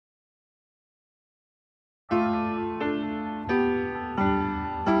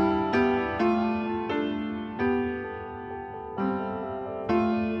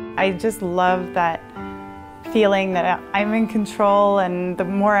I just love that feeling that I'm in control, and the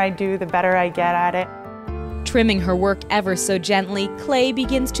more I do, the better I get at it. Trimming her work ever so gently, clay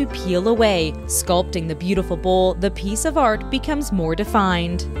begins to peel away. Sculpting the beautiful bowl, the piece of art becomes more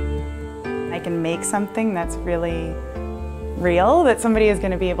defined. I can make something that's really real, that somebody is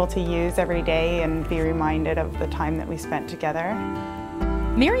going to be able to use every day and be reminded of the time that we spent together.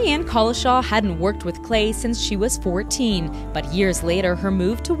 Marianne Collishaw hadn't worked with clay since she was 14, but years later her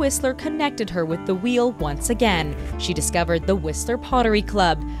move to Whistler connected her with the wheel once again. She discovered the Whistler Pottery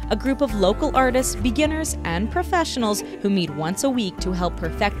Club, a group of local artists, beginners and professionals who meet once a week to help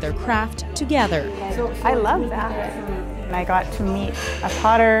perfect their craft together. I love that. And I got to meet a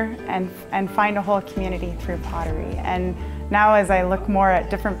potter and find a whole community through pottery. And now as I look more at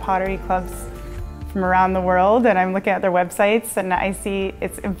different pottery clubs from around the world, and I'm looking at their websites, and I see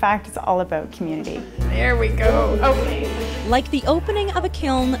it's all about community. There we go. Okay. Like the opening of a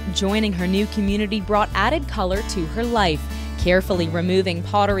kiln, joining her new community brought added color to her life. Carefully removing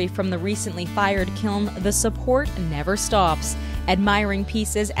pottery from the recently fired kiln, the support never stops. Admiring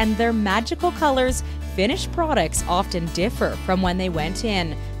pieces and their magical colors, finished products often differ from when they went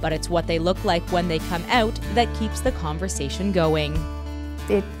in, but it's what they look like when they come out that keeps the conversation going.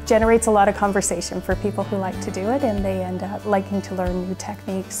 It generates a lot of conversation for people who like to do it, and they end up liking to learn new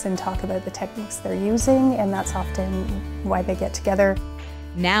techniques and talk about the techniques they're using, and that's often why they get together.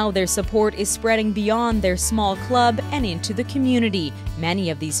 Now their support is spreading beyond their small club and into the community.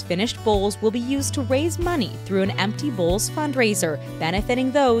 Many of these finished bowls will be used to raise money through an Empty Bowls fundraiser,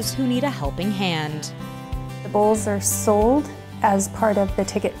 benefiting those who need a helping hand. The bowls are sold as part of the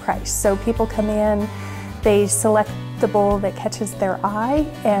ticket price, so people come in, they select the bowl that catches their eye,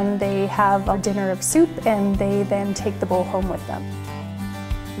 and they have a dinner of soup, and they then take the bowl home with them.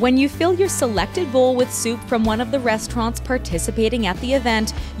 When you fill your selected bowl with soup from one of the restaurants participating at the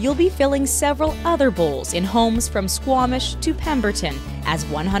event, you'll be filling several other bowls in homes from Squamish to Pemberton, as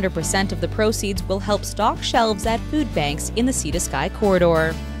 100% of the proceeds will help stock shelves at food banks in the Sea to Sky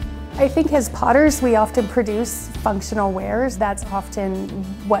corridor. I think as potters, we often produce functional wares. That's often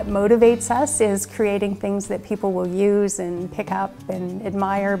what motivates us, is creating things that people will use and pick up and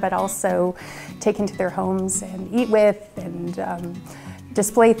admire, but also take into their homes and eat with and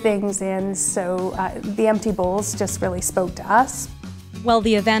display things in. So the empty bowls just really spoke to us. While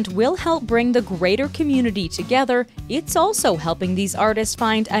the event will help bring the greater community together, it's also helping these artists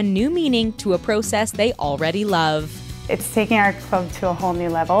find a new meaning to a process they already love. It's taking our club to a whole new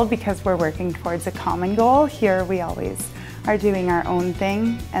level because we're working towards a common goal. Here we always are doing our own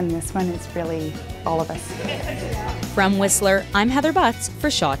thing, and this one is really all of us. From Whistler, I'm Heather Butts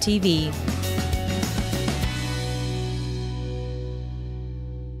for Shaw TV.